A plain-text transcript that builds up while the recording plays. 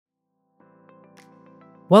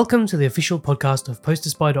Welcome to the official podcast of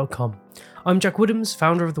posterspy.com. I'm Jack Woodhams,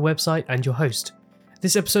 founder of the website and your host.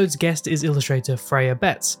 This episode's guest is illustrator Freya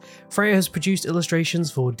Betts. Freya has produced illustrations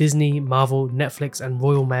for Disney, Marvel, Netflix and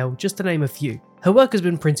Royal Mail, just to name a few. Her work has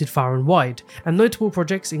been printed far and wide, and notable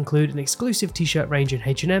projects include an exclusive t-shirt range in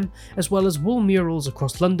H&M, as well as wall murals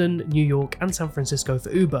across London, New York and San Francisco for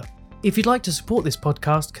Uber. If you'd like to support this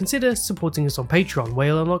podcast, consider supporting us on Patreon, where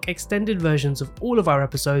you'll unlock extended versions of all of our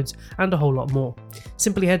episodes and a whole lot more.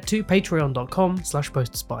 Simply head to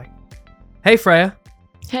patreon.com/posterspy. Hey Freya.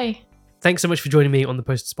 Hey. Thanks so much for joining me on the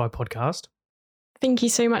Poster Spy podcast. Thank you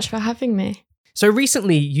so much for having me. So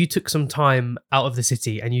recently you took some time out of the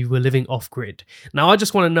city and you were living off-grid. Now I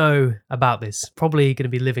just want to know about this. Probably going to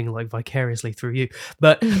be living like vicariously through you.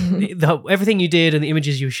 But everything you did and the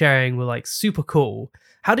images you were sharing were like super cool.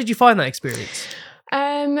 How did you find that experience?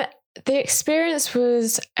 The experience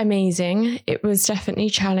was amazing. It was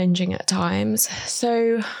definitely challenging at times.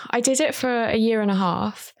 So I did it for a year and a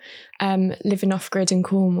half, living off-grid in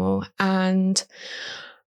Cornwall. And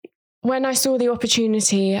when I saw the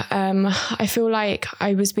opportunity, I feel like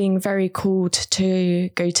I was being very called to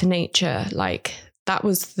go to nature. Like that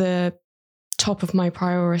was the top of my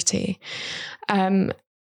priority.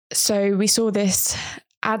 So we saw this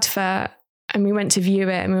advert and we went to view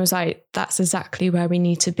it and we was like, that's exactly where we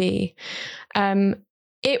need to be.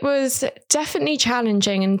 It was definitely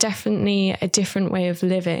challenging and definitely a different way of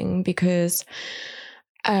living because,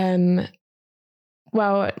 not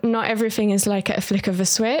everything is like at a flick of a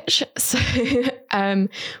switch. So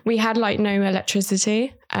we had like no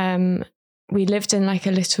electricity. We lived in like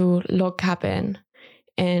a little log cabin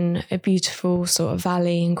in a beautiful sort of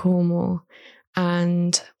valley in Cornwall.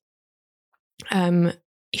 And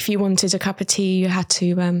if you wanted a cup of tea, you had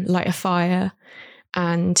to light a fire.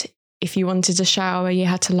 And if you wanted a shower, you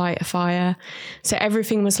had to light a fire. So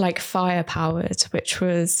everything was like fire powered, which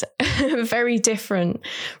was very different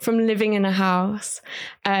from living in a house.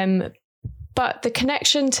 But the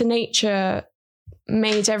connection to nature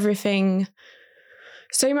made everything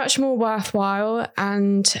so much more worthwhile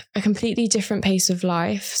and a completely different pace of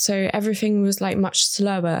life. So everything was like much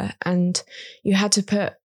slower and you had to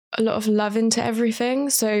put a lot of love into everything.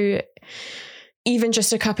 So even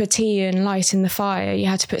just a cup of tea and lighting the fire, you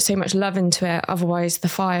had to put so much love into it. Otherwise the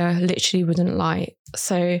fire literally wouldn't light.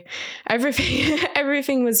 So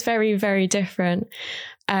everything was very, very different.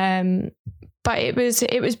 But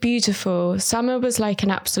it was beautiful. Summer was like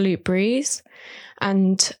an absolute breeze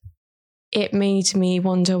and it made me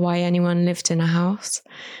wonder why anyone lived in a house.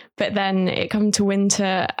 But then it come to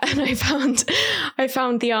winter and I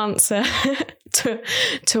found the answer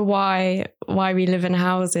to why we live in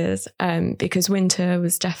houses, because winter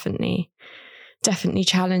was definitely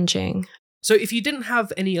challenging. So if you didn't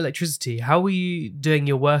have any electricity, how were you doing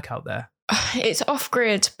your work out there? It's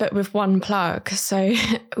off-grid, but with one plug. So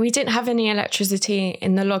we didn't have any electricity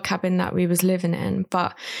in the log cabin that we was living in,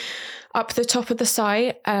 but up the top of the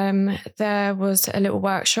site, there was a little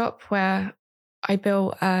workshop where I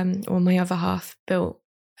built, or my other half built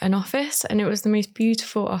an office, and it was the most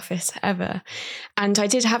beautiful office ever. And I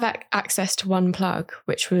did have access to one plug,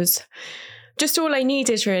 which was just all I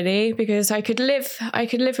needed really, because I could live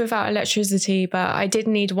without electricity, but I did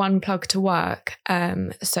need one plug to work.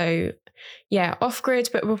 So yeah, off grid,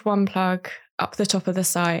 but with one plug up the top of the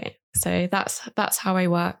site. So that's how I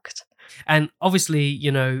worked. And obviously,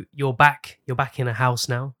 you know, you're back in a house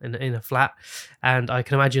now, in a flat. And I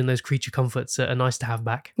can imagine those creature comforts are nice to have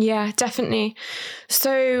back. Yeah, definitely.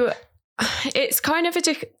 So it's kind of a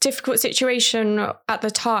difficult situation at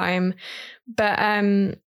the time. But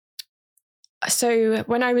so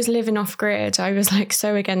when I was living off grid, I was like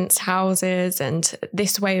so against houses and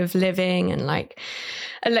this way of living and like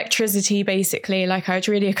electricity, basically. Like I'd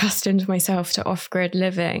really accustomed myself to off grid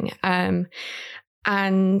living. And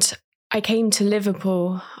I came to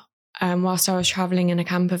Liverpool whilst I was travelling in a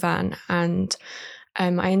camper van, and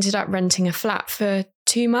I ended up renting a flat for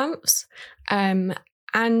 2 months. And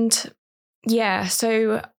yeah,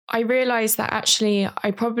 so I realised that actually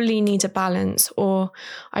I probably need a balance, or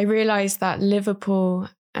I realised that Liverpool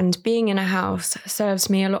and being in a house serves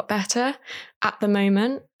me a lot better at the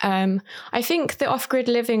moment. I think the off-grid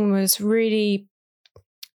living was really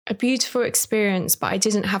a beautiful experience, but I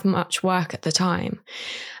didn't have much work at the time.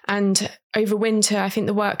 And over winter, I think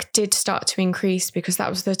the work did start to increase because that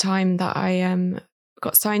was the time that I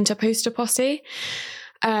got signed to Poster Posse.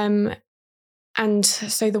 And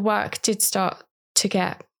so the work did start to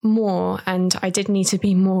get more and I did need to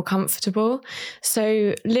be more comfortable.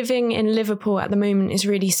 So living in Liverpool at the moment is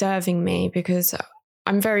really serving me because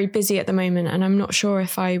I'm very busy at the moment and I'm not sure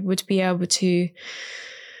if I would be able to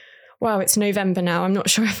well, it's November now. I'm not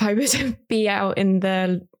sure if I would be out in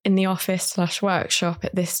the office/workshop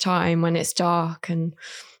at this time when it's dark and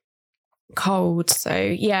cold. So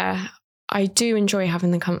yeah, I do enjoy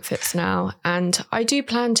having the comforts now, and I do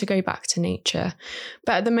plan to go back to nature.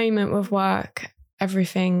 But at the moment with work,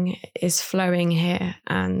 everything is flowing here,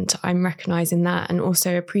 and I'm recognizing that and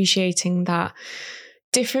also appreciating that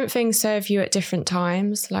different things serve you at different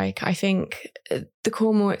times. Like, I think the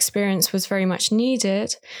Cornwall experience was very much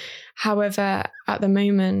needed. However, at the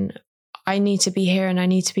moment, I need to be here and I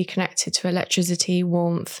need to be connected to electricity,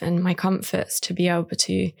 warmth, and my comforts to be able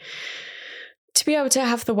to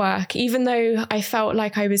have the work, even though I felt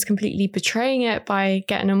like I was completely betraying it by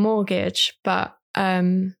getting a mortgage. But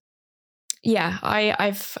yeah,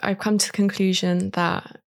 I've come to the conclusion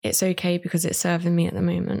that it's okay because it's serving me at the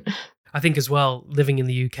moment. I think as well, living in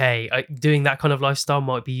the UK, doing that kind of lifestyle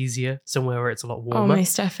might be easier somewhere where it's a lot warmer. Oh,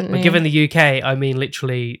 most definitely. But given the UK, I mean,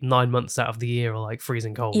 literally 9 months out of the year are like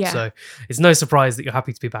freezing cold. Yeah. So it's no surprise that you're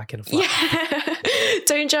happy to be back in a flat. Yeah,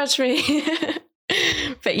 don't judge me.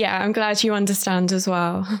 But yeah, I'm glad you understand as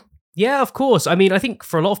well. Yeah, of course. I mean, I think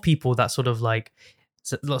for a lot of people, that sort of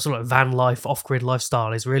van life, off-grid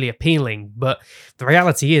lifestyle is really appealing. But the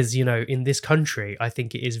reality is, in this country, I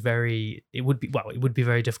think it would be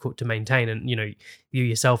very difficult to maintain. And, you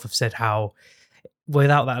yourself have said how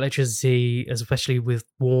without that electricity, especially with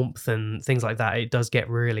warmth and things like that, it does get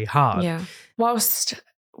really hard. Yeah. Whilst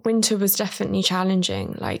winter was definitely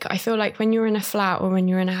challenging, like I feel like when you're in a flat or when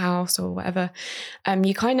you're in a house or whatever,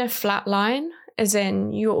 you kind of flatline, as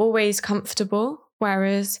in you're always comfortable.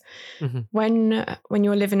 Whereas when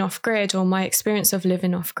you're living off grid, or my experience of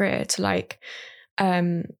living off grid, like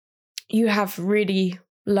you have really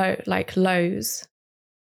low lows,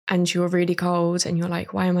 and you're really cold, and you're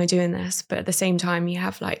like, why am I doing this? But at the same time, you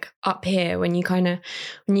have like up here when you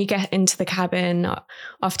get into the cabin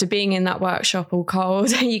after being in that workshop all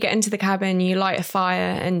cold, you get into the cabin, you light a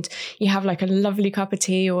fire, and you have like a lovely cup of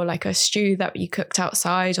tea or like a stew that you cooked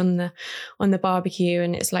outside on the barbecue,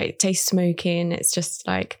 and it's like it tastes smoky, and it's just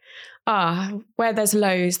like where there's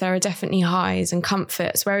lows, there are definitely highs and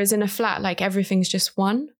comforts. Whereas in a flat, like everything's just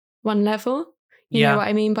one level. You know what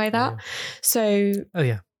I mean by that? Yeah. So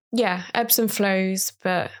yeah, ebbs and flows,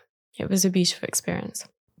 but it was a beautiful experience.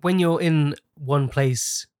 When you're in one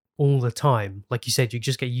place all the time, like you said, you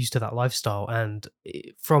just get used to that lifestyle. And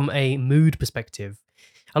from a mood perspective,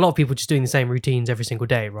 a lot of people just doing the same routines every single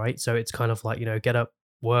day, right? So it's kind of like, get up,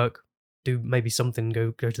 work, do maybe something,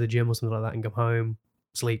 go to the gym or something like that, and come home,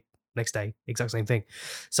 sleep, next day, exact same thing.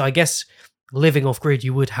 So I guess living off grid,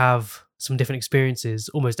 you would have some different experiences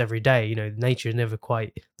almost every day. Nature is never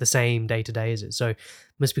quite the same day to day, is it? So it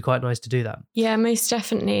must be quite nice to do that. Yeah, most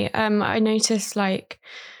definitely. I noticed like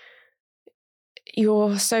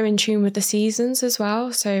you're so in tune with the seasons as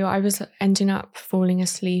well. So I was ending up falling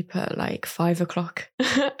asleep at like 5 o'clock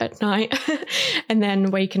at night and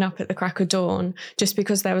then waking up at the crack of dawn just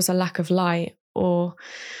because there was a lack of light. Or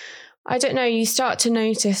I don't know, you start to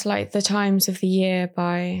notice like the times of the year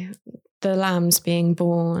by the lambs being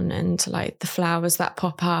born and like the flowers that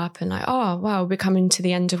pop up, and like, oh wow, we're coming to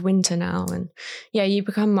the end of winter now. And yeah, you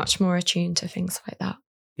become much more attuned to things like that.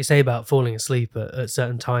 You say about falling asleep at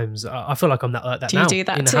certain times. I feel like I'm like that do now. Do you do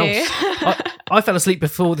that in the too? House. I fell asleep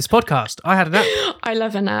before this podcast. I had a nap. I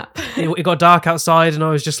love a nap. It got dark outside and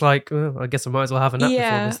I was just like, I guess I might as well have a nap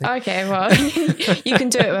before this thing. Okay, well, you can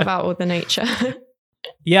do it without all the nature.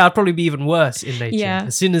 Yeah, I'd probably be even worse in nature. Yeah.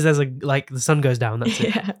 As soon as there's the sun goes down, that's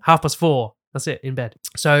it. Yeah. 4:30, that's it, in bed.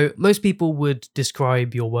 So most people would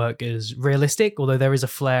describe your work as realistic, although there is a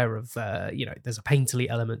flair of, there's a painterly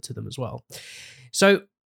element to them as well. So,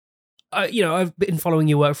 I've been following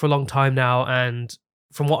your work for a long time now, and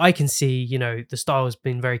from what I can see, the style has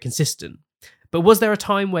been very consistent. But was there a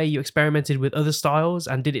time where you experimented with other styles,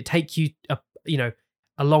 and did it take you,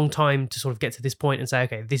 a long time to sort of get to this point and say,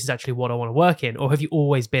 okay, this is actually what I want to work in? Or have you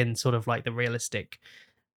always been sort of like the realistic,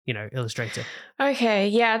 illustrator? Okay,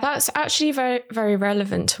 yeah, that's actually very, very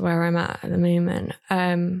relevant to where I'm at the moment.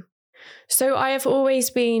 So I have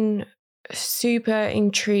always been super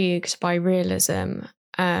intrigued by realism.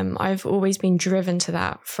 I've always been driven to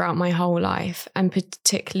that throughout my whole life, and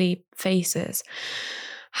particularly faces.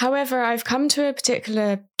 However, I've come to a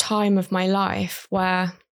particular time of my life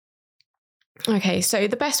where, okay, so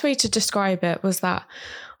the best way to describe it was that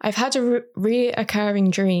I've had a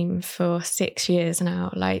reoccurring dream for 6 years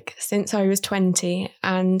now, like since I was 20.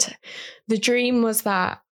 And the dream was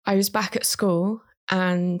that I was back at school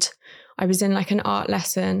and I was in like an art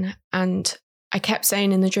lesson, and I kept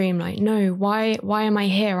saying in the dream, like, no, why am I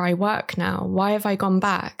here? I work now. Why have I gone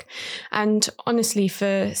back? And honestly,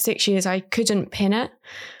 for 6 years, I couldn't pin it.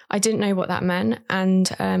 I didn't know what that meant.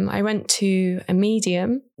 And I went to a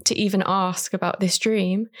medium to even ask about this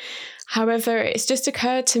dream. However, it's just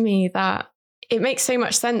occurred to me that it makes so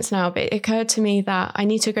much sense now, but it occurred to me that I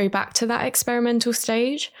need to go back to that experimental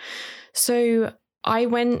stage. So I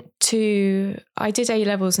did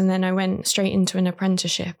A-levels and then I went straight into an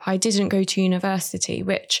apprenticeship. I didn't go to university,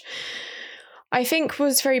 which I think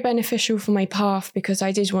was very beneficial for my path because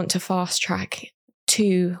I did want to fast track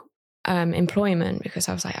to employment because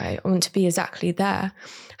I was like, I want to be exactly there.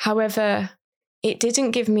 However, it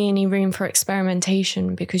didn't give me any room for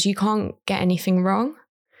experimentation because you can't get anything wrong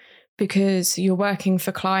because you're working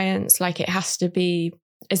for clients, like it has to be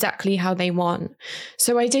exactly how they want.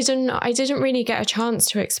 So I didn't really get a chance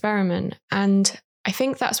to experiment. And I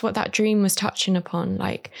think that's what that dream was touching upon,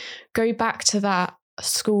 like go back to that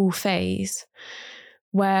school phase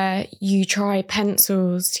where you try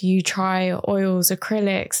pencils, you try oils,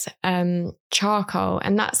 acrylics, charcoal,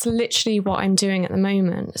 and that's literally what I'm doing at the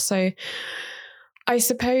moment. So I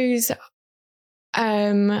suppose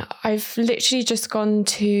I've literally just gone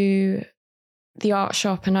to the art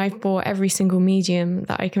shop and I've bought every single medium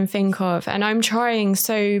that I can think of, and I'm trying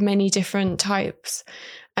so many different types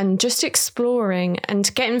and just exploring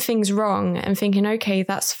and getting things wrong and thinking, okay,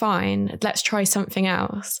 that's fine, let's try something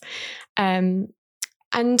else.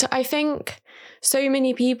 And I think so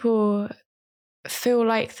many people feel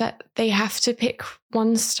like that they have to pick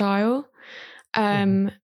one style.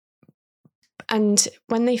 And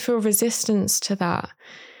when they feel resistance to that,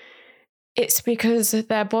 it's because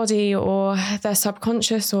their body or their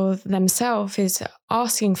subconscious or themselves is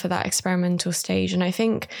asking for that experimental stage. And I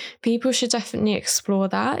think people should definitely explore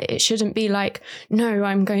that. It shouldn't be like, no,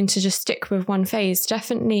 I'm going to just stick with one phase.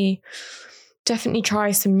 Definitely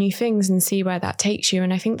try some new things and see where that takes you.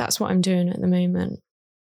 And I think that's what I'm doing at the moment.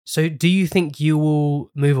 So do you think you will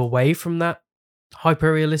move away from that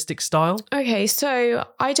hyper-realistic style? Okay, so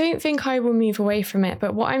I don't think I will move away from it.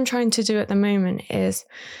 But what I'm trying to do at the moment is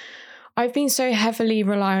I've been so heavily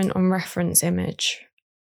reliant on reference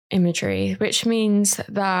imagery, which means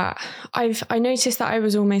that I noticed that I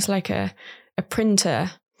was almost like a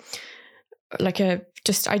printer, I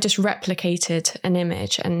just replicated an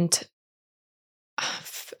image. And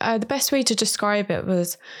the best way to describe it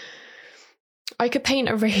was I could paint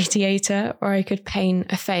a radiator or I could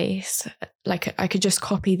paint a face. Like I could just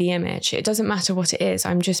copy the image. It doesn't matter what it is.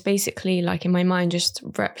 I'm just basically like in my mind just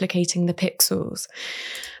replicating the pixels.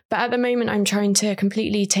 But at the moment, I'm trying to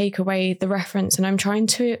completely take away the reference and I'm trying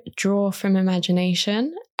to draw from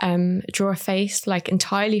imagination, draw a face like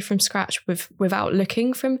entirely from scratch without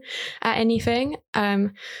looking at anything.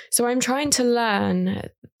 So I'm trying to learn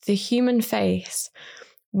the human face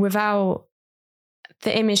without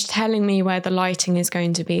the image telling me where the lighting is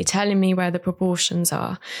going to be, telling me where the proportions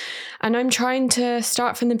are. And I'm trying to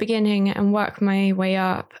start from the beginning and work my way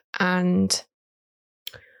up. And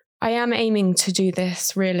I am aiming to do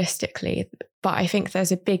this realistically, but I think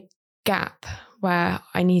there's a big gap where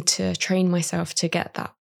I need to train myself to get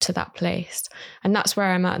to that place. And that's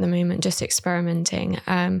where I'm at the moment, just experimenting.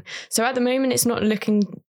 So at the moment, it's not looking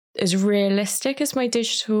as realistic as my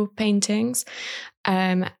digital paintings,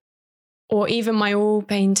 or even my oil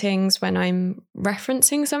paintings when I'm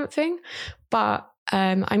referencing something, but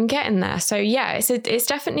I'm getting there. So yeah, it's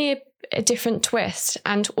definitely a different twist.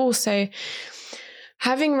 And also,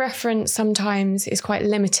 having reference sometimes is quite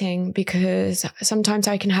limiting because sometimes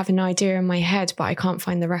I can have an idea in my head, but I can't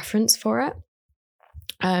find the reference for it.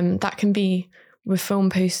 That can be with film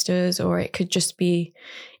posters, or it could just be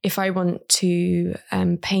if I want to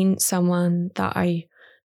paint someone that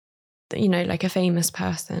like a famous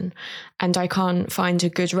person, and I can't find a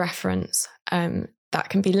good reference. That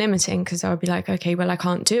can be limiting because I'll be like, okay, well, I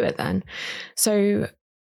can't do it then. So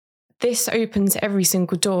this opens every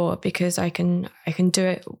single door because I can do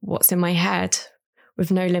it what's in my head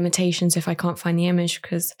with no limitations if I can't find the image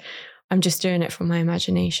because I'm just doing it from my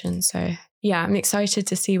imagination. So yeah, I'm excited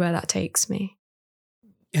to see where that takes me.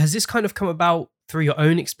 Has this kind of come about through your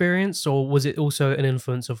own experience, or was it also an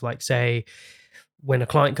influence of, like, say, when a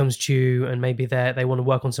client comes to you and maybe they want to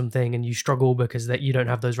work on something and you struggle because that you don't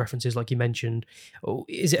have those references like you mentioned?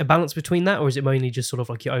 Is it a balance between that, or is it mainly just sort of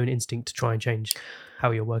like your own instinct to try and change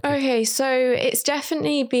how you're working? Okay, so it's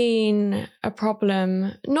definitely been a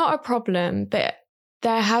problem. Not a problem, but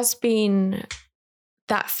there has been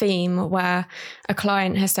that theme where a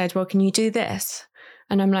client has said, well, can you do this?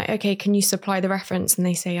 And I'm like, okay, can you supply the reference? And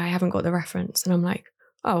they say, I haven't got the reference. And I'm like,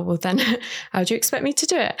 oh, well then how do you expect me to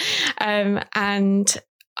do it? And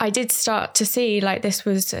I did start to see like this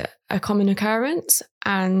was a common occurrence.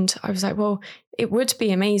 And I was like, well, it would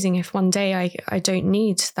be amazing if one day I don't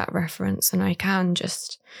need that reference and I can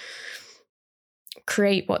just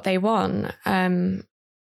create what they want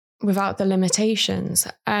without the limitations.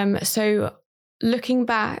 So looking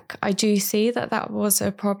back, I do see that was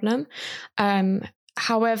a problem.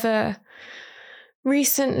 However,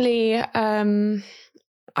 recently,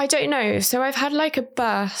 I don't know. So I've had like a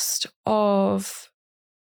burst of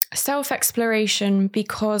self-exploration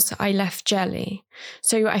because I left Jelly.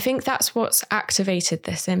 So I think that's what's activated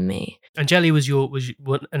this in me. And Jelly was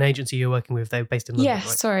an agency you're working with. They were based in London, yes,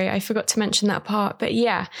 right? Sorry, I forgot to mention that part. But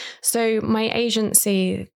yeah, so my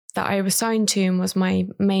agency that I was signed to was my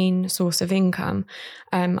main source of income.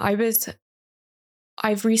 I've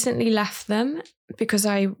recently left them because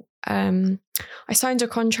I signed a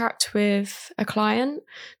contract with a client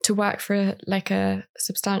to work for like a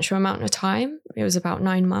substantial amount of time. It was about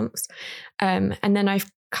 9 months. And then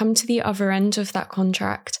I've come to the other end of that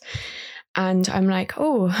contract and I'm like,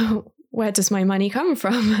 oh, where does my money come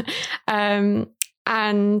from?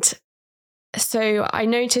 And so I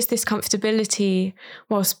noticed this comfortability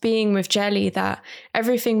whilst being with Jelly, that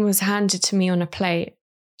everything was handed to me on a plate.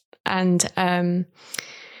 And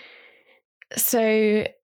so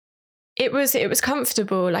it was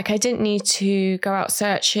comfortable. Like I didn't need to go out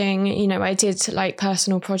searching. You know, I did like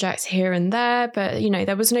personal projects here and there, but you know,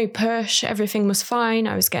 there was no push. Everything was fine.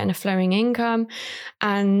 I was getting a flowing income.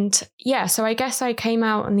 And yeah, so I guess I came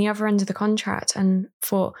out on the other end of the contract and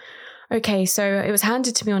thought, okay, so it was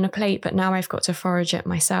handed to me on a plate, but now I've got to forage it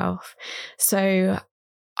myself. So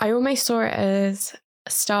I almost saw it as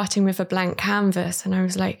starting with a blank canvas. And I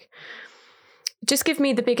was like, just give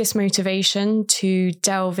me the biggest motivation to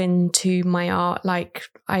delve into my art like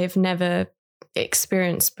I have never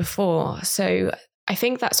experienced before. So I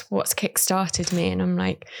think that's what's kickstarted me. And I'm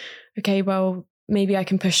like, okay, well, maybe I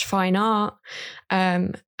can push fine art.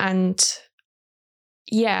 And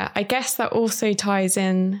yeah, I guess that also ties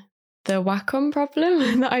in the Wacom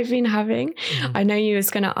problem that I've been having. Mm-hmm. I know you was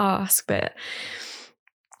going to ask, but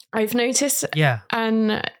I've noticed. Yeah.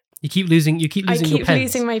 And You keep losing your pens. I keep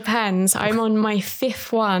losing my pens. I'm on my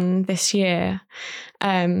 5th one this year.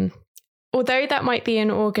 Although that might be an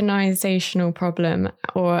organizational problem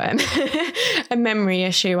or a memory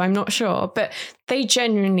issue, I'm not sure. But they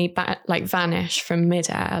genuinely vanish from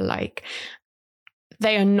midair. Like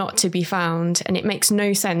they are not to be found. And it makes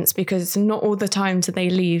no sense because not all the time do they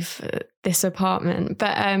leave this apartment.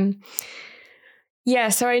 But yeah,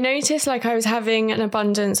 so I noticed like I was having an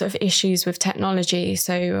abundance of issues with technology.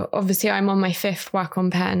 So obviously I'm on my 5th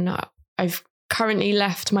Wacom pen. I've currently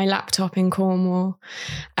left my laptop in Cornwall.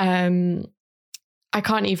 I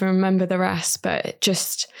can't even remember the rest, but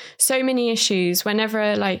just so many issues.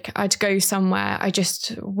 Whenever like I'd go somewhere, I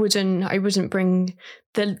wouldn't bring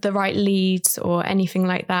the right leads or anything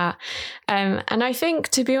like that. And I think,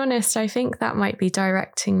 to be honest, I think that might be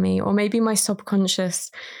directing me, or maybe my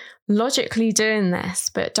subconscious logically doing this,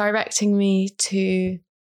 but directing me to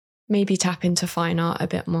maybe tap into fine art a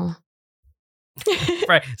bit more.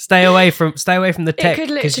 Right, stay away from the tech. It could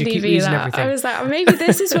literally be that. Everything. I was like, maybe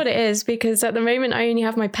this is what it is, because at the moment I only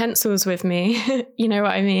have my pencils with me. You know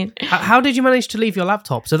what I mean? How did you manage to leave your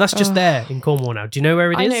laptop? So that's just there in Cornwall now. Do you know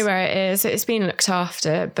where it is? I know where it is. It's been looked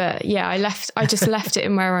after, but yeah, I just left it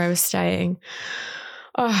in where I was staying.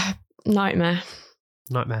 Oh, nightmare.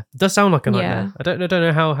 It does sound like a nightmare. Yeah. I don't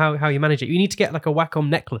know how you manage it. You need to get like a Wacom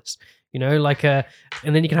necklace, you know, like and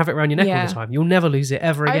then you can have it around your neck all the time. You'll never lose it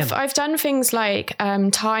ever again. I've done things like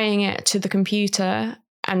tying it to the computer,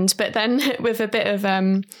 but then with a bit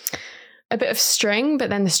of string, but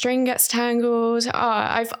then the string gets tangled.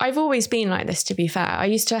 I've always been like this, to be fair. I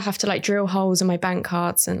used to have to like drill holes in my bank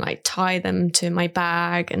cards and like tie them to my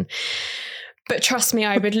bag, but trust me,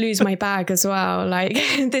 I would lose my bag as well. Like,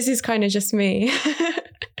 this is kind of just me.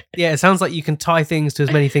 Yeah, it sounds like you can tie things to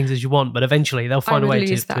as many things as you want, but eventually they'll find a way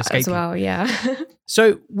to escape as well, yeah.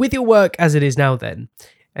 So with your work as it is now then,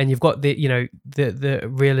 and you've got the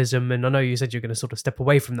realism, and I know you said you're going to sort of step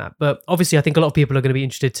away from that, but obviously I think a lot of people are going to be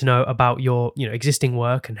interested to know about your existing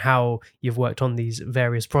work and how you've worked on these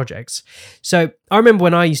various projects. So I remember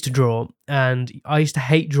when I used to draw, and I used to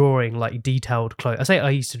hate drawing like detailed clothes. I say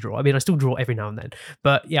I used to draw, I mean I still draw every now and then,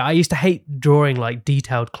 but yeah, I used to hate drawing like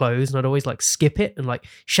detailed clothes, and I'd always like skip it and like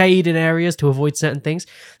shade in areas to avoid certain things.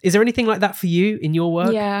 Is there anything like that for you in your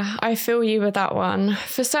work? Yeah, I feel you with that one.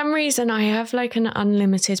 For some reason I have like an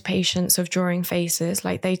unlimited patience of drawing faces.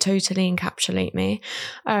 Like they totally encapsulate me.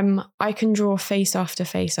 I can draw face after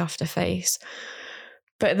face after face,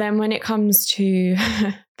 but then when it comes to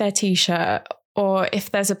their t-shirt or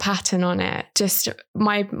if there's a pattern on it, just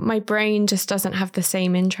my brain just doesn't have the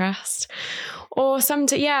same interest. Or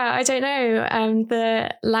I don't know,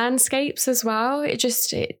 the landscapes as well. It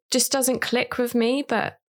just doesn't click with me,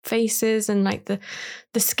 but faces and like the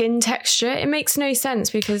skin texture, it makes no sense,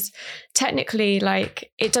 because technically,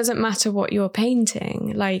 like, it doesn't matter what you're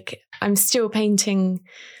painting. Like, I'm still painting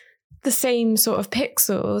the same sort of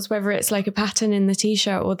pixels, whether it's like a pattern in the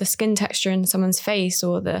t-shirt or the skin texture in someone's face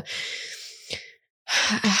or the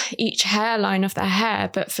each hairline of their hair.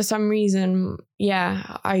 But for some reason,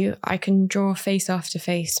 I can draw face after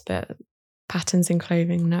face, but patterns in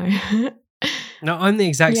clothing, no. No, I'm the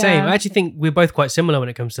exact same. I actually think we're both quite similar when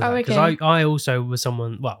it comes to that, because I also was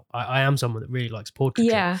someone, I am someone that really likes portraiture.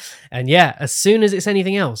 Yeah. And as soon as it's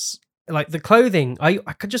anything else, like the clothing, I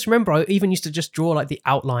could just remember I even used to just draw like the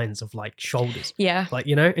outlines of like shoulders. Yeah. Like,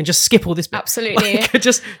 and just skip all this bit. Absolutely. Like,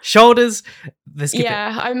 just shoulders, skip it.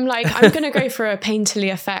 I'm like, I'm going to go for a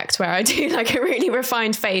painterly effect where I do like a really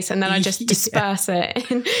refined face and then I just disperse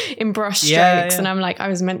it in brush strokes. And I'm like, I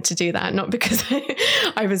was meant to do that, not because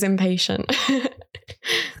I was impatient.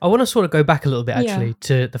 I want to sort of go back a little bit actually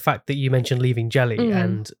to the fact that you mentioned leaving Jelly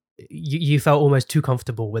and you felt almost too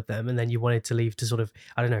comfortable with them and then you wanted to leave to sort of,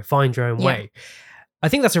 I don't know, find your own way. I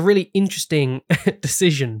think that's a really interesting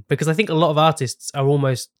decision, because I think a lot of artists are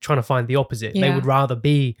almost trying to find the opposite. They would rather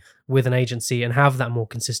be with an agency and have that more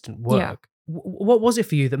consistent work. What was it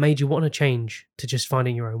for you that made you want to change to just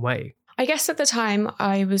finding your own way? I guess at the time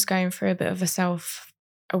I was going through a bit of a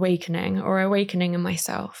self-awakening in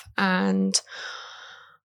myself. And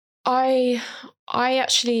I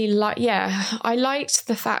actually I liked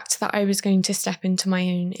the fact that I was going to step into my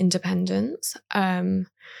own independence.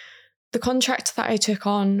 The contract that I took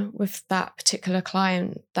on with that particular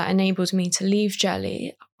client that enabled me to leave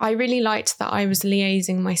Jelly, I really liked that I was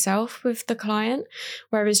liaising myself with the client,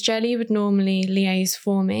 whereas Jelly would normally liaise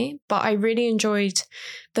for me. But I really enjoyed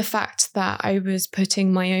the fact that I was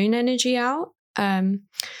putting my own energy out. And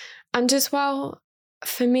as well,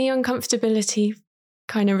 for me, uncomfortability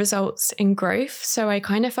kind of results in growth. So I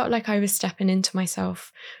kind of felt like I was stepping into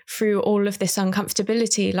myself through all of this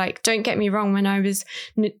uncomfortability. Like, don't get me wrong, when I was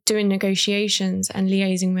doing negotiations and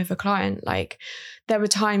liaising with a client, like, there were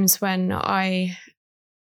times when I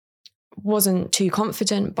wasn't too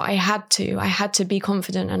confident, but I had to be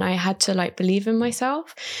confident and I had to like believe in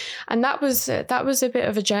myself. And that was a bit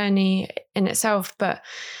of a journey in itself. But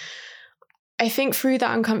I think through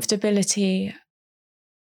that uncomfortability,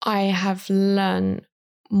 I have learned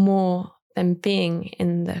more than being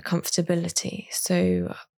in the comfortability.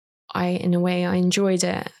 So in a way, I enjoyed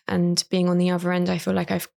it. And being on the other end, I feel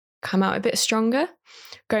like I've come out a bit stronger,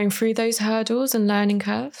 going through those hurdles and learning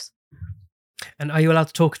curves. And are you allowed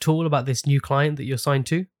to talk at all about this new client that you're signed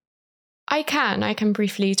to? I can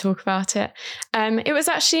briefly talk about it. It was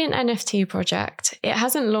actually an NFT project. It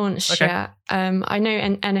hasn't launched yet. I know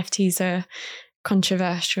NFTs are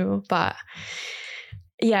controversial, but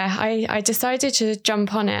I decided to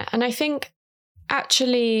jump on it. And I think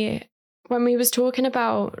actually when we was talking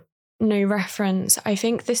about no reference, I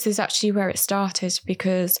think this is actually where it started,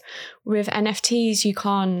 because with NFTs, you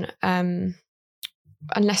can't,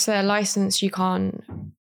 unless they're licensed, you can't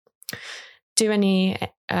do any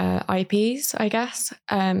IPs, I guess.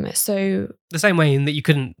 So the same way in that you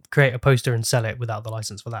couldn't create a poster and sell it without the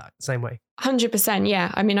license for that. Same way. 100%.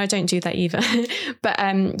 Yeah. I mean, I don't do that either. But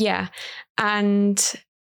and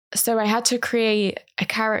so I had to create a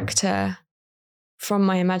character from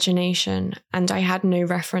my imagination, and I had no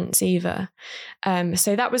reference either.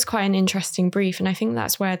 So that was quite an interesting brief. And I think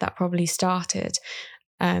that's where that probably started,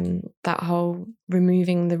 that whole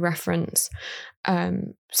removing the reference.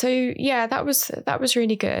 That was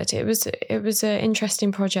really good. It was an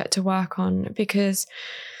interesting project to work on, because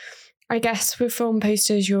I guess with film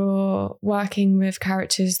posters, you're working with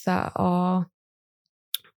characters that are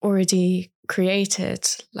already created,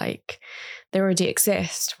 like they already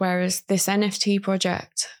exist. Whereas this NFT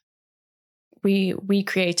project, we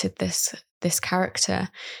created this character,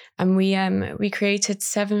 and we created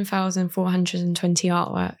 7,420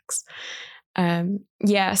 artworks.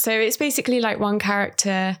 So it's basically like one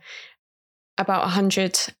character, about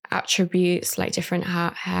 100 attributes, like different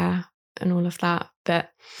hair and all of that. But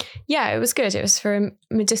it was good. It was for a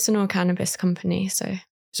medicinal cannabis company.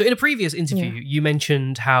 So in a previous interview, you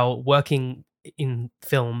mentioned how working in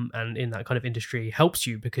film and in that kind of industry helps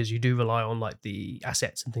you, because you do rely on like the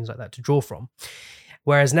assets and things like that to draw from.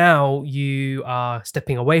 Whereas now you are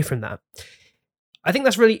stepping away from that. I think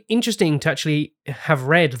that's really interesting to actually have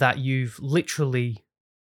read that you've literally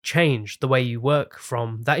changed the way you work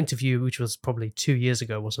from that interview, which was probably 2 years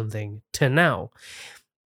ago or something, to now.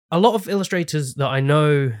 a lot of illustrators that I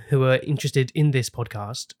know who are interested in this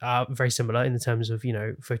podcast are very similar in the terms of,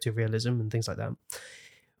 photorealism and things like that.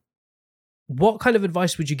 What kind of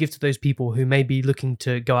advice would you give to those people who may be looking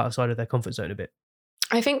to go outside of their comfort zone a bit?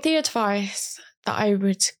 I think the advice that I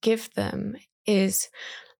would give them is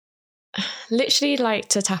literally like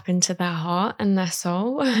to tap into their heart and their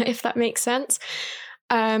soul, if that makes sense.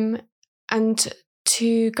 And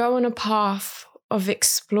to go on a path of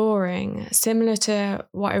exploring, similar to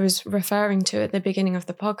what I was referring to at the beginning of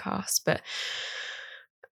the podcast, but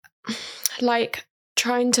like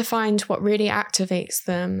trying to find what really activates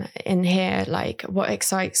them in here, like what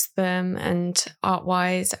excites them and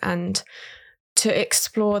art-wise, and to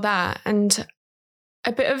explore that. And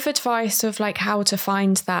a bit of advice of like how to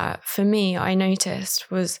find that for me, I noticed,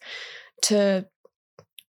 was to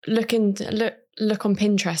look on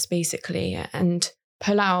Pinterest basically and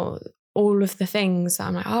pull out all of the things that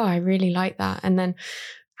I'm like, oh, I really like that. And then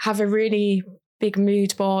have a really big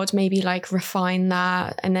mood board, maybe like refine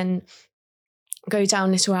that, and then go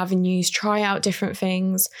down little avenues, try out different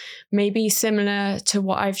things, maybe similar to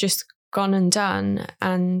what I've just gone and done,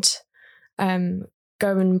 and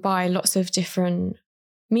go and buy lots of different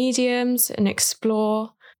mediums and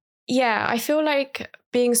explore. Yeah, I feel like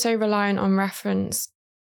being so reliant on reference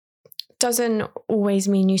doesn't always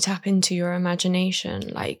mean you tap into your imagination.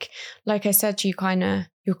 Like I said,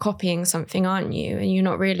 you're copying something, aren't you? And you're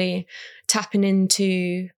not really tapping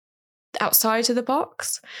into outside of the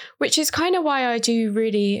box, which is kind of why I do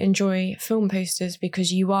really enjoy film posters,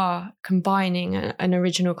 because you are combining an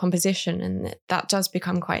original composition, and that does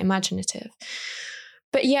become quite imaginative.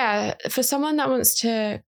 But yeah, for someone that wants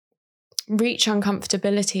to reach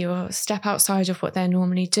uncomfortability or step outside of what they're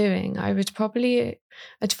normally doing, I would probably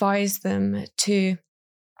advise them to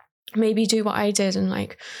maybe do what I did, and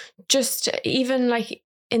like just even like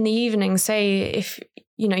in the evening, say if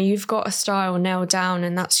you've got a style nailed down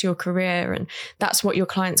and that's your career and that's what your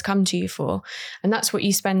clients come to you for and that's what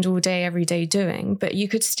you spend all day every day doing, but you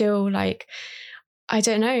could still, like, I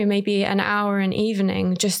don't know, maybe an hour an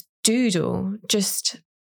evening, just doodle, just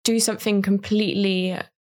do something completely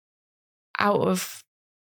out of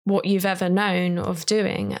what you've ever known of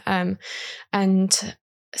doing, and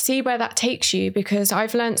see where that takes you. Because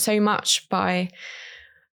I've learned so much by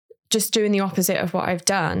just doing the opposite of what I've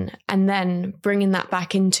done and then bringing that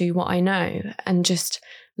back into what I know, and just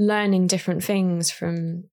learning different things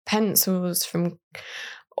from pencils, from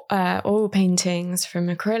oil paintings, from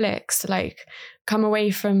acrylics, like come away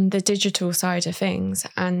from the digital side of things.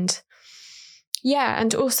 And yeah,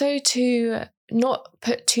 and also to not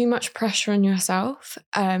put too much pressure on yourself.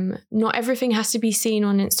 Not everything has to be seen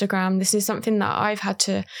on Instagram. This is something that I've had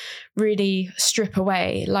to really strip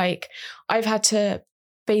away. Like, I've had to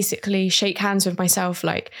basically shake hands with myself,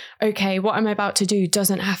 like, okay, what I'm about to do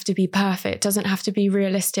doesn't have to be perfect, doesn't have to be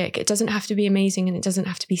realistic, it doesn't have to be amazing, and it doesn't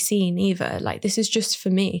have to be seen either. Like, this is just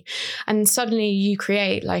for me. And suddenly you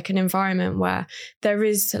create like an environment where there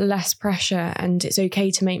is less pressure and it's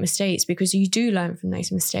okay to make mistakes, because you do learn from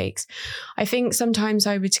those mistakes. I think sometimes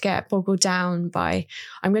I would get boggled down by,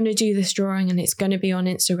 I'm going to do this drawing and it's going to be on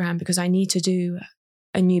Instagram because I need to do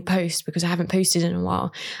a new post because I haven't posted in a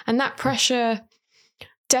while. And that pressure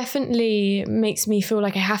definitely makes me feel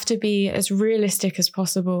like I have to be as realistic as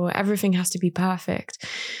possible. Everything has to be perfect.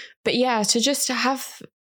 But yeah, to just have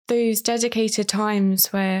those dedicated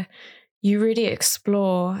times where you really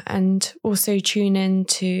explore and also tune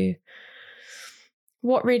into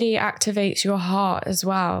what really activates your heart as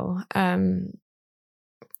well.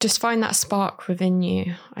 Just find that spark within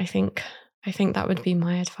you. I think that would be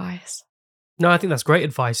my advice. No, I think that's great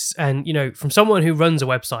advice. And, from someone who runs a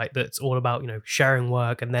website that's all about, sharing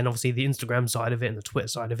work, and then obviously the Instagram side of it and the Twitter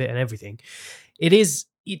side of it and everything,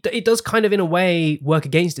 it does kind of in a way work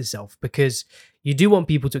against itself, because you do want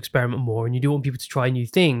people to experiment more and you do want people to try new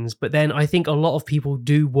things. But then I think a lot of people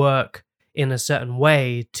do work in a certain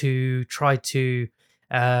way to try to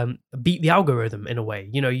beat the algorithm in a way.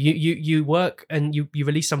 You work and you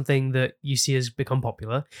release something that you see has become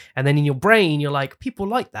popular, and then in your brain you're like, people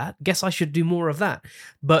like that, guess I should do more of that.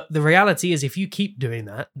 But the reality is, if you keep doing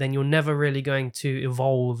that, then you're never really going to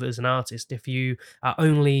evolve as an artist if you are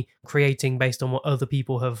only creating based on what other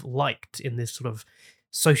people have liked in this sort of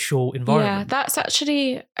social environment. Yeah, that's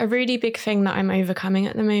actually a really big thing that I'm overcoming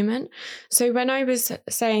at the moment. So when I was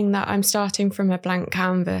saying that I'm starting from a blank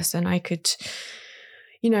canvas and I could,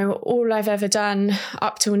 all I've ever done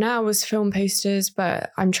up till now was film posters,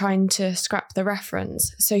 but I'm trying to scrap the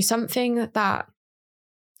reference. So something that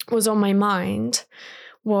was on my mind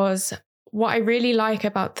was what I really like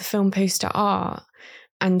about the film poster art,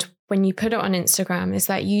 and when you put it on Instagram is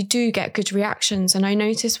that you do get good reactions. And I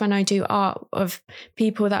notice when I do art of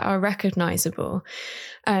people that are recognizable,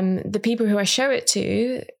 the people who I show it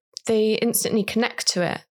to, they instantly connect to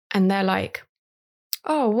it. And they're like,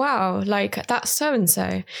 oh, wow, like that's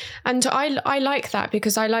so-and-so. And I like that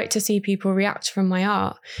because I like to see people react from my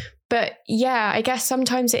art. But yeah, I guess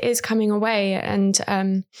sometimes it is coming away. And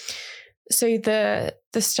so the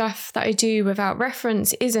stuff that I do without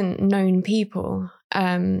reference isn't known people.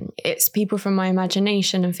 It's people from my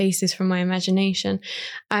imagination and faces from my imagination.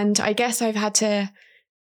 And I guess I've had to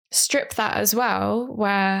strip that as well,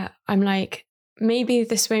 where I'm like, maybe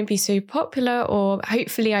this won't be so popular, or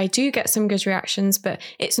hopefully I do get some good reactions, but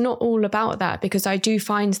it's not all about that, because I do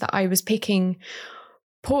find that I was picking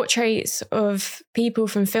portraits of people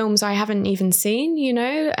from films I haven't even seen, you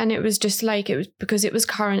know, and it was just like, it was because it was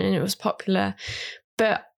current and it was popular.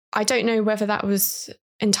 But I don't know whether that was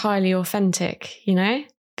entirely authentic, you know,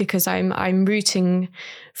 because I'm rooting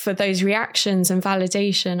for those reactions and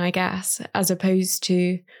validation, I guess, as opposed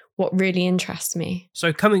to what really interests me.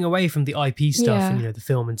 So coming away from the IP stuff and, you know, the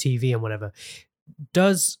film and TV and whatever,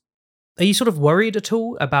 are you sort of worried at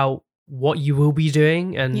all about what you will be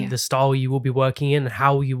doing and the style you will be working in, and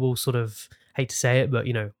how you will sort of, hate to say it, but,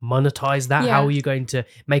 you know, monetize that? How are you going to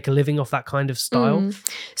make a living off that kind of style?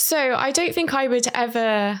 So I don't think I would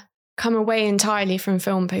ever come away entirely from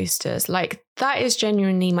film posters. Like, that is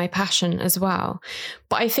genuinely my passion as well.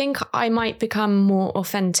 But I think I might become more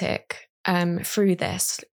authentic through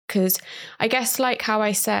this, because I guess, like how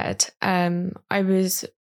I said, I was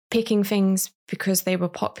picking things because they were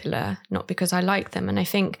popular, not because I like them. And I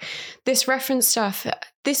think this reference stuff,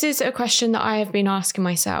 this is a question that I have been asking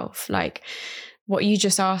myself, like what you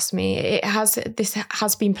just asked me. This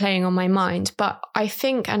has been playing on my mind, but I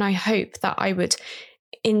think and I hope that I would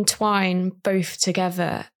entwine both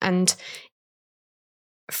together, and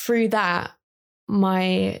through that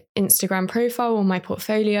my Instagram profile or my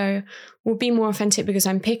portfolio will be more authentic, because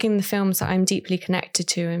I'm picking the films that I'm deeply connected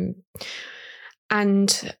to,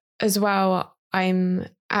 and as well I'm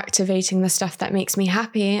activating the stuff that makes me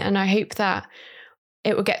happy. And I hope that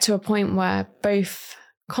it will get to a point where both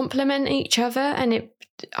complement each other, and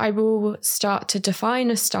I will start to define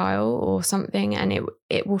a style or something, and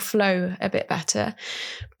it will flow a bit better.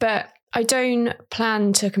 But I don't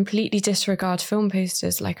plan to completely disregard film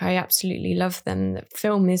posters. Like, I absolutely love them.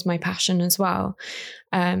 Film is my passion as well.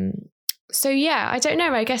 So yeah, I don't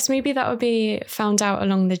know. I guess maybe that will be found out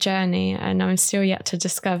along the journey, and I'm still yet to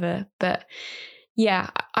discover. But yeah,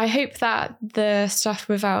 I hope that the stuff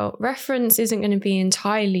without reference isn't going to be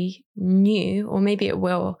entirely new, or maybe it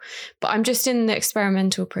will. But I'm just in the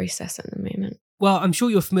experimental process at the moment. Well, I'm sure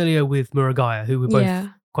you're familiar with Muragaya, who we're both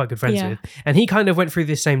quite good friends with. And he kind of went through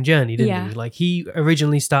this same journey, didn't he? Like, he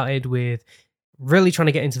originally started with really trying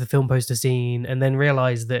to get into the film poster scene, and then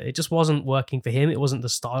realized that it just wasn't working for him. It wasn't the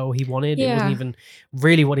style he wanted. It wasn't even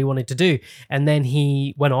really what he wanted to do. And then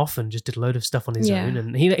he went off and just did a load of stuff on his own.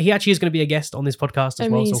 And he actually is going to be a guest on this podcast as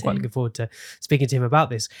well. So I'm quite looking forward to speaking to him about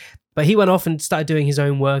this. But he went off and started doing his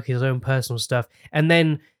own work, his own personal stuff. And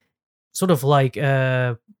then sort of like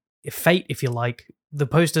fate, if you like, the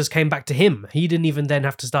posters came back to him. He didn't even then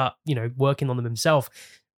have to start, you know, working on them himself.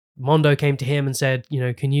 Mondo came to him and said, you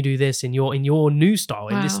know, can you do this in your new style,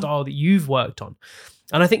 in this style that you've worked on?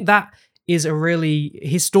 And I think that is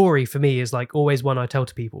his story for me is like always one I tell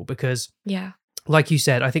to people, because like you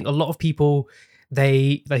said, I think a lot of people,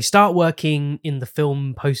 they start working in the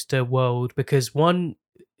film poster world because, one,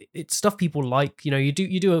 it's stuff people like. You know, you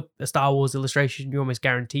do a Star Wars illustration, you're almost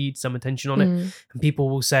guaranteed some attention on it, and people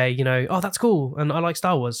will say, you know, oh, that's cool, and I like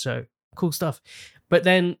Star Wars, so cool stuff. But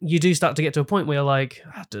then you do start to get to a point where you're like,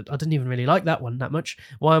 I didn't even really like that one that much.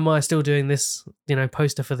 Why am I still doing this, you know,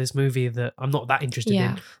 poster for this movie that I'm not that interested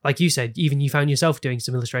in? Like you said, even you found yourself doing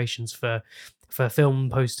some illustrations for film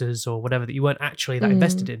posters or whatever that you weren't actually that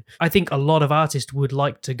invested in. I think a lot of artists would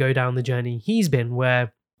like to go down the journey he's been,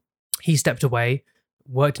 where he stepped away,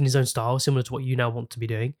 worked in his own style, similar to what you now want to be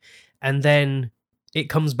doing, and then it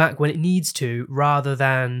comes back when it needs to, rather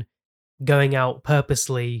than going out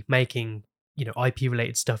purposely making, you know, IP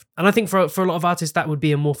related stuff. And I think for a lot of artists, that would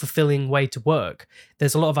be a more fulfilling way to work.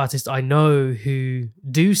 There's a lot of artists I know who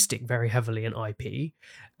do stick very heavily in IP,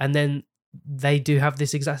 and then they do have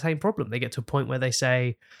this exact same problem. They get to a point where they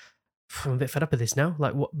say, I'm a bit fed up of this now.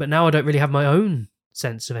 Like, what? But now I don't really have my own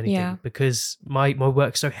sense of anything because my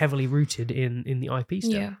work's so heavily rooted in the IP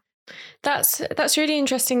stuff. Yeah, that's really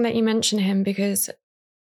interesting that you mention him, because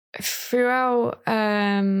throughout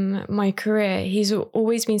my career, he's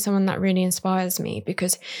always been someone that really inspires me,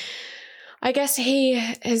 because I guess he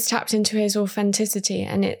has tapped into his authenticity,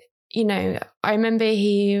 and you know, I remember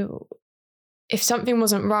if something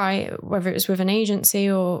wasn't right, whether it was with an agency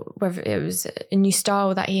or whether it was a new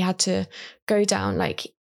style that he had to go down, like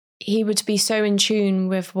he would be so in tune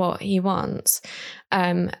with what he wants.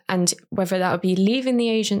 And whether that would be leaving the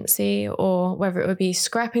agency or whether it would be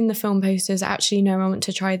scrapping the film posters, actually, no, I want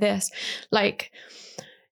to try this. Like,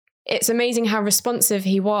 it's amazing how responsive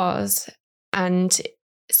he was. And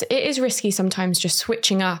it is risky sometimes just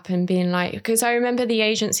switching up and being like, because I remember the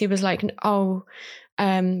agency was like, oh,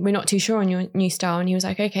 we're not too sure on your new style. And he was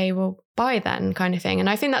like, okay, well, bye then, kind of thing. And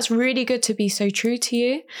I think that's really good to be so true to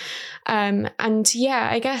you. And yeah,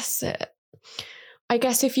 I guess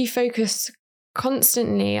if you focus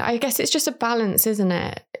constantly, I guess it's just a balance, isn't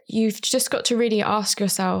it? You've just got to really ask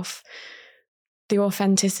yourself the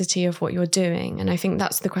authenticity of what you're doing. And I think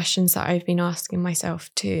that's the questions that I've been asking myself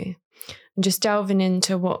too. And just delving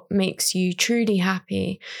into what makes you truly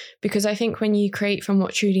happy. Because I think when you create from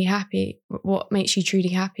what makes you truly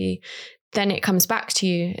happy, then it comes back to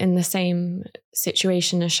you in the same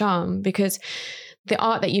situation as Sham. Because the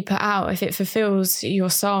art that you put out, if it fulfills your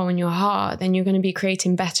soul and your heart, then you're going to be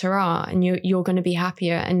creating better art and you're going to be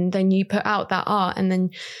happier. And then you put out that art and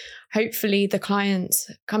then hopefully the clients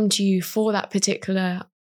come to you for that particular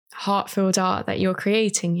heart-filled art that you're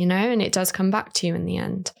creating, you know, and it does come back to you in the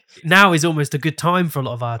end. Now is almost a good time for a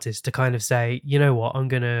lot of artists to kind of say, you know what, I'm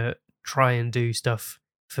going to try and do stuff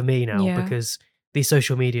for me now because these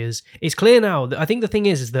social medias, it's clear now that I think the thing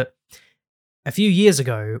is that a few years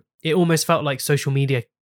ago, it almost felt like social media,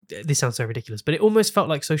 this sounds so ridiculous, but it almost felt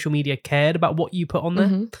like social media cared about what you put on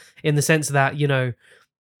there in the sense that, you know,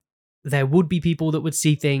 there would be people that would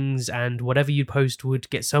see things and whatever you post would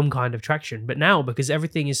get some kind of traction. But now, because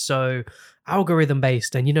everything is so algorithm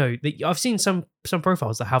based and, you know, I've seen some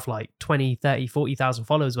profiles that have like 20, 30, 40,000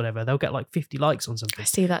 followers, whatever, they'll get like 50 likes on something. I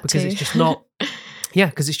see that because too. It's just not,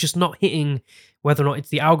 because it's just not hitting whether or not it's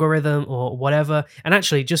the algorithm or whatever. And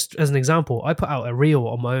actually, just as an example, I put out a reel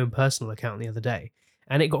on my own personal account the other day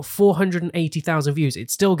and it got 480,000 views.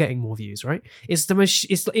 It's still getting more views, right? It's the most,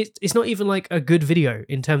 it's not even like a good video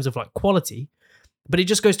in terms of like quality, but it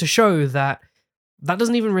just goes to show that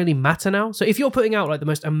doesn't even really matter now. So if you're putting out like the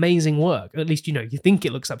most amazing work, at least, you know, you think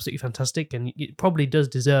it looks absolutely fantastic and it probably does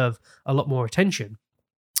deserve a lot more attention.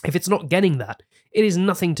 If it's not getting that, it is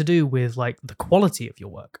nothing to do with like the quality of your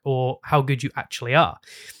work or how good you actually are.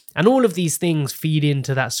 And all of these things feed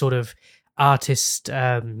into that sort of artist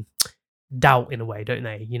doubt in a way, don't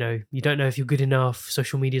they? You know, you don't know if you're good enough.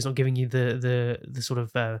 Social media is not giving you the sort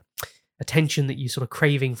of attention that you're sort of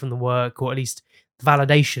craving from the work, or at least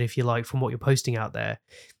validation, if you like, from what you're posting out there.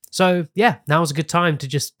 So yeah, now's a good time to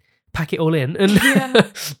just pack it all in and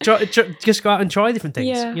just go out and try different things.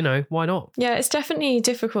 Yeah. You know, why not? Yeah, it's definitely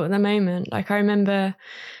difficult at the moment. Like I remember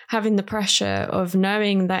having the pressure of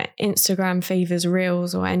knowing that Instagram favors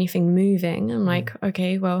reels or anything moving. I'm like,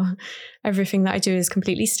 okay, well, everything that I do is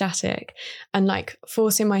completely static, and like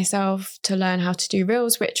forcing myself to learn how to do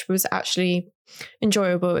reels, which was actually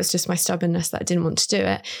enjoyable. It was just my stubbornness that I didn't want to do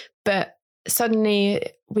it. But suddenly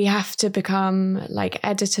we have to become like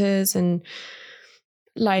editors and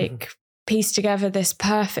like piece together this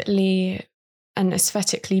perfectly and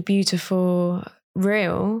aesthetically beautiful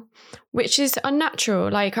reel, which is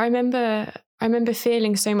unnatural. Like I remember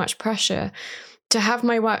feeling so much pressure to have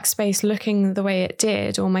my workspace looking the way it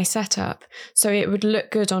did, or my setup, so it would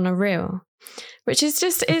look good on a reel, which is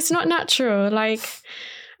just, it's not natural. Like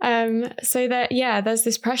so that, there's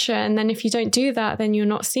this pressure, and then if you don't do that, then you're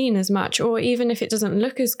not seen as much, or even if it doesn't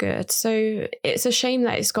look as good. So it's a shame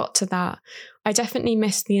that it's got to that. I definitely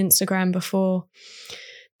missed the Instagram before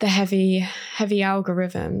the heavy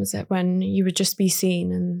algorithms, when you would just be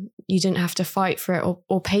seen and you didn't have to fight for it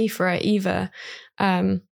or pay for it either.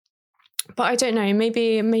 But I don't know,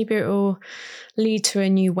 maybe it will lead to a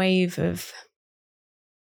new wave of,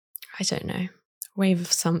 I don't know, wave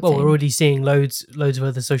of something. Well, we're already seeing loads of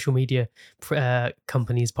other social media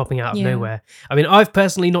companies popping out of nowhere. I mean, I've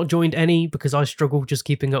personally not joined any because I struggle just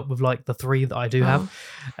keeping up with like the 3 that I do have.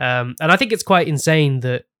 And I think it's quite insane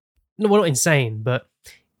that, no, well, not insane, but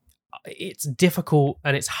it's difficult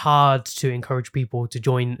and it's hard to encourage people to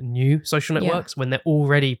join new social networks when they're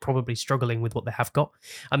already probably struggling with what they have got.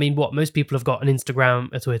 I mean, most people have got an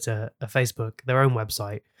Instagram, a Twitter, a Facebook, their own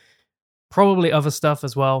website. Probably other stuff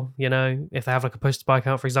as well, you know, if they have like a Poster Buy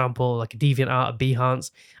account, for example, like a DeviantArt, a Behance.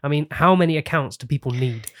 I mean, how many accounts do people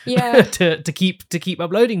need Yeah. to keep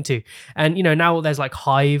uploading to? And, you know, now there's like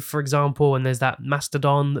Hive, for example, and there's that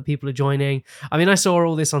Mastodon that people are joining. I mean, I saw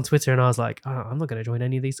all this on Twitter and I was like, oh, I'm not going to join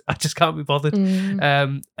any of these. I just can't be bothered. You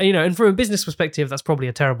know, and from a business perspective, that's probably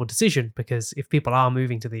a terrible decision, because if people are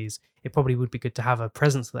moving to these, it probably would be good to have a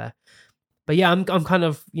presence there. But yeah, I'm kind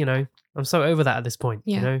of, you know, I'm so over that at this point,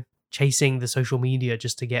 you know, chasing the social media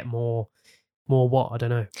just to get more what? I don't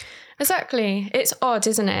know. Exactly. It's odd,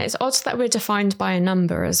 isn't it? It's odd that we're defined by a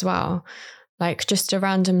number as well. Like just a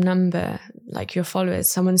random number, like your followers.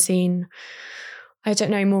 Someone's seen, I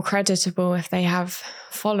don't know, more creditable if they have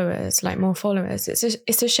followers, like more followers.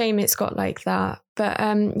 It's a shame it's got like that. But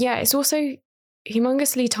yeah, it's also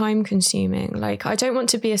humongously time consuming. Like, I don't want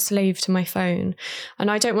to be a slave to my phone, and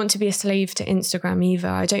I don't want to be a slave to Instagram either.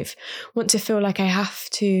 I don't want to feel like I have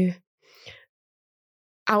to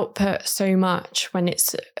output so much when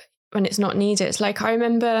it's not needed. Like, I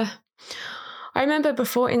remember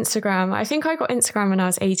before Instagram, I think I got Instagram when I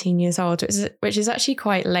was 18 years old, which is actually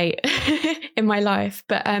quite late in my life.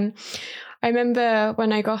 But I remember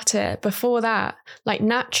when I got it, before that, like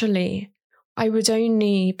naturally, I would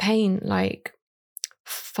only paint like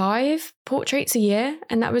 5 portraits a year,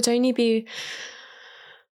 and that would only be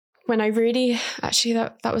when I really, actually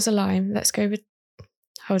that was a lie. Let's go with,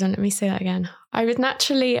 hold on, let me say that again. I would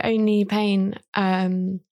naturally only paint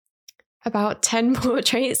about 10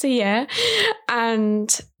 portraits a year,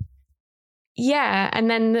 and yeah, and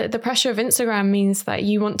then the pressure of Instagram means that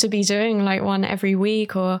you want to be doing like one every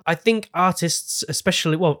week. Or I think artists,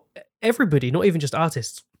 especially, well, everybody, not even just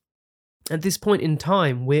artists, at this point in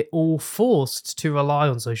time, we're all forced to rely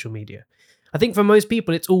on social media. I think for most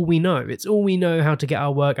people, it's all we know. It's all we know how to get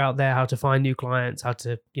our work out there, how to find new clients, how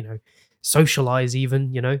to, you know, socialize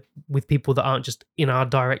even, you know, with people that aren't just in our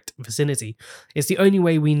direct vicinity. It's the only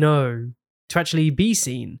way we know to actually be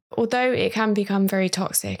seen. Although it can become very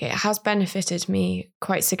toxic, it has benefited me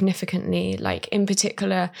quite significantly. Like in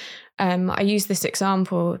particular, I use this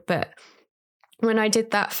example, but when I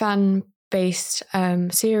did that fan-based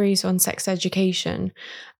series on sex education,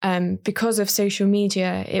 because of social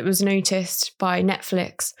media, it was noticed by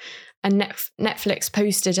Netflix, and Netflix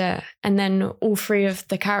posted it, and then all 3 of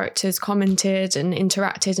the characters commented and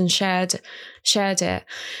interacted and shared it,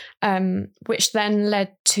 which then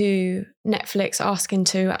led to Netflix asking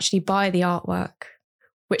to actually buy the artwork,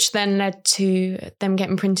 which then led to them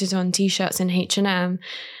getting printed on t-shirts in H&M,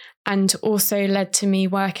 and also led to me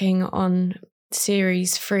working on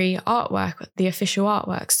series 3 artwork, the official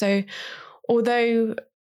artwork. So although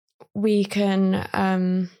we can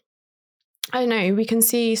I don't know, we can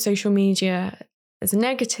see social media as a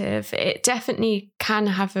negative, it definitely can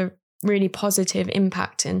have a really positive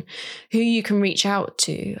impact in who you can reach out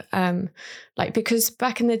to. Like, because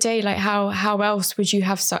back in the day, like how else would you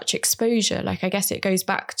have such exposure? Like, I guess it goes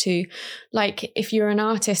back to, like, if you're an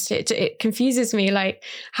artist, it confuses me. Like,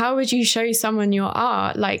 how would you show someone your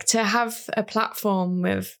art? Like, to have a platform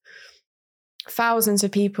with thousands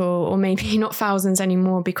of people, or maybe not thousands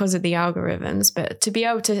anymore because of the algorithms, but to be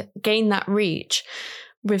able to gain that reach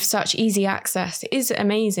with such easy access is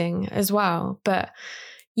amazing as well. But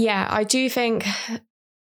yeah, I do think,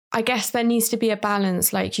 I guess there needs to be a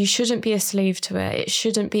balance. Like, you shouldn't be a slave to it. It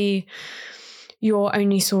shouldn't be your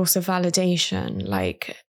only source of validation.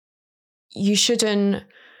 Like, you shouldn't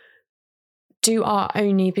do art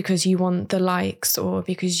only because you want the likes, or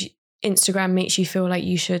because Instagram makes you feel like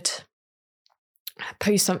you should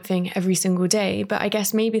post something every single day. But I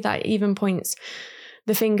guess maybe that even points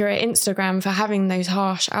the finger at Instagram for having those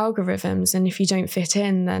harsh algorithms, and if you don't fit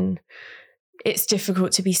in, then it's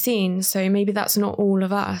difficult to be seen. So maybe that's not all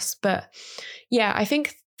of us. But yeah, I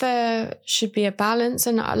think there should be a balance,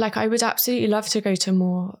 and like, I would absolutely love to go to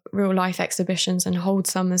more real life exhibitions and hold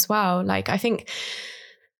some as well. Like, I think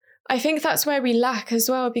that's where we lack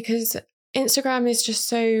as well, because Instagram is just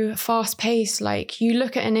so fast paced. Like, you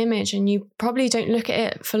look at an image and you probably don't look at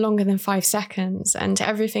it for longer than 5 seconds, and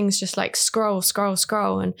everything's just like scroll.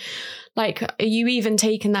 And like, are you even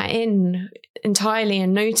taking that in entirely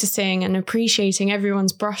and noticing and appreciating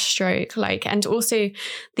everyone's brushstroke? Like, and also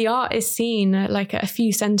the art is seen like a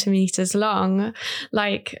few centimeters long.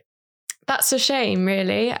 Like, that's a shame,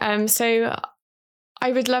 really. So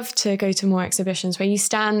I would love to go to more exhibitions where you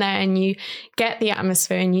stand there and you get the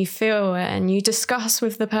atmosphere and you feel it, and you discuss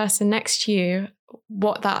with the person next to you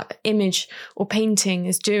what that image or painting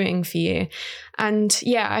is doing for you. And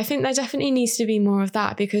yeah, I think there definitely needs to be more of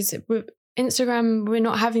that, because with Instagram, we're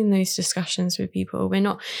not having those discussions with people. We're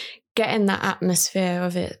not getting that atmosphere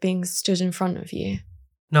of it being stood in front of you.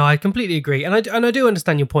 No, I completely agree, and I do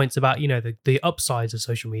understand your points about the upsides of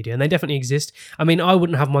social media, and they definitely exist. I mean, I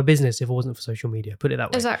wouldn't have my business if it wasn't for social media. Put it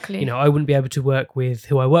that way. Exactly. I wouldn't be able to work with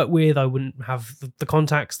who I work with. I wouldn't have the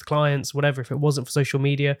contacts, the clients, whatever, if it wasn't for social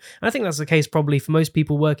media. And I think that's the case probably for most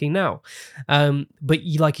people working now. But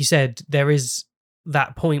like you said, there is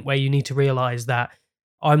that point where you need to realize that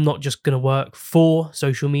I'm not just going to work for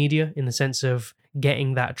social media in the sense of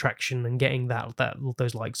getting that traction and getting that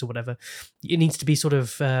those likes or whatever. It needs to be sort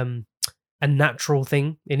of a natural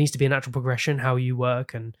thing. It needs to be a natural progression how you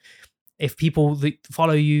work. And if people that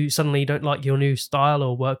follow you suddenly don't like your new style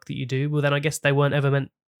or work that you do, well, then I guess they weren't ever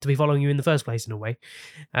meant to be following you in the first place, in a way.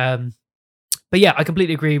 But yeah, I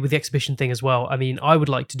completely agree with the exhibition thing as well. I mean, I would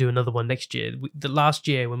like to do another one next year. The last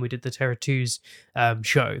year when we did the Terra 2's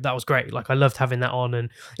show, that was great. Like, I loved having that on, and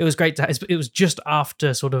it was great it was just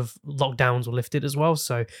after sort of lockdowns were lifted as well.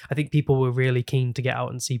 So I think people were really keen to get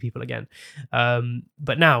out and see people again.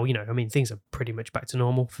 But now, I mean, things are pretty much back to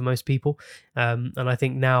normal for most people. And I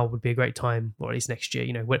think now would be a great time, or at least next year,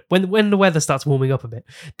 when the weather starts warming up a bit,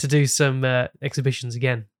 to do some exhibitions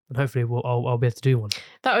again. And hopefully I'll be able to do one.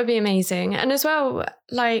 That would be amazing. And as well,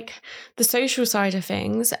 like the social side of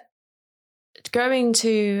things, going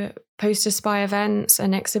to Poster Spy events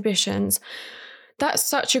and exhibitions, that's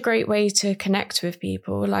such a great way to connect with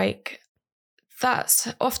people. Like, that's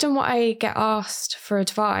often what I get asked for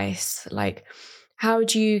advice. Like, how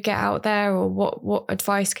do you get out there, or what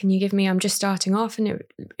advice can you give me? I'm just starting off. And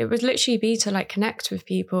it would literally be to like connect with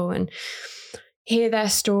people and hear their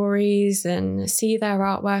stories and see their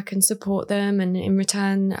artwork and support them, and in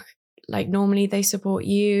return, like, normally they support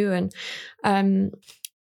you. And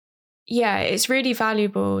yeah, it's really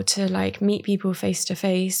valuable to like meet people face to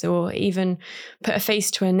face, or even put a face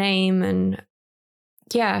to a name, and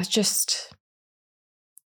yeah, just,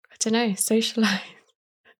 I don't know, socialize.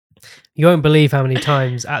 You won't believe how many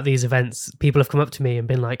times at these events people have come up to me and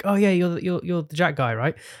been like, "Oh yeah, you're the Jack guy,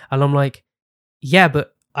 right?" And I'm like, "Yeah,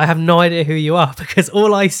 but I have no idea who you are," because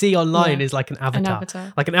all I see online is like an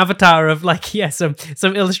avatar, like an avatar of like, some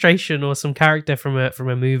illustration or some character from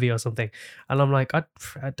a movie or something. And I'm like, I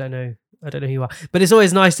don't know who you are. But it's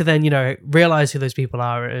always nice to then, realize who those people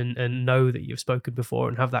are and know that you've spoken before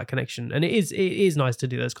and have that connection. And it is nice to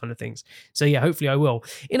do those kind of things. So yeah, hopefully I will.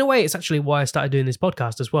 In a way, it's actually why I started doing this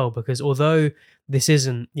podcast as well, because although this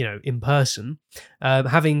isn't, in person,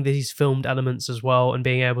 having these filmed elements as well and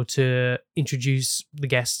being able to introduce the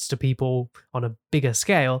guests to people on a bigger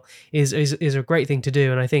scale is a great thing to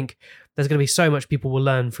do. And I think there's going to be so much people will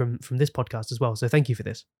learn from this podcast as well. So thank you for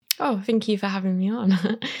this. Oh, thank you for having me on.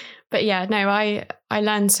 But yeah, no, I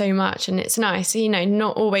learned so much, and it's nice.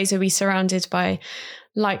 Not always are we surrounded by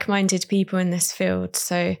like-minded people in this field.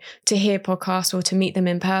 So to hear podcasts or to meet them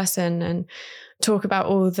in person and talk about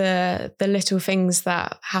all the little things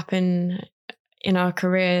that happen in our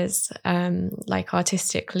careers, like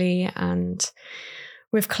artistically and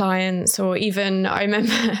with clients, or even I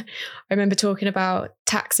remember talking about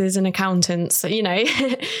taxes and accountants.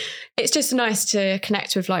 It's just nice to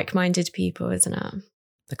connect with like-minded people, isn't it?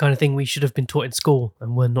 The kind of thing we should have been taught in school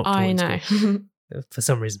and were not taught I in know. school. For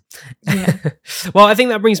some reason. Yeah. Well, I think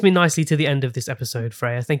that brings me nicely to the end of this episode,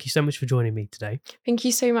 Freya. Thank you so much for joining me today. Thank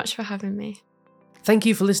you so much for having me. Thank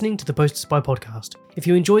you for listening to the Poster Spy podcast. If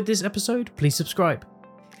you enjoyed this episode, please subscribe.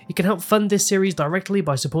 You can help fund this series directly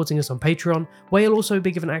by supporting us on Patreon, where you'll also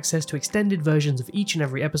be given access to extended versions of each and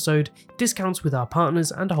every episode, discounts with our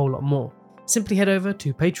partners, and a whole lot more. Simply head over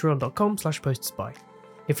to patreon.com/posterspy.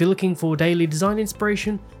 If you're looking for daily design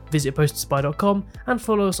inspiration, visit posterspy.com and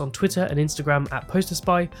follow us on Twitter and Instagram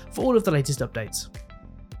 @posterspy for all of the latest updates.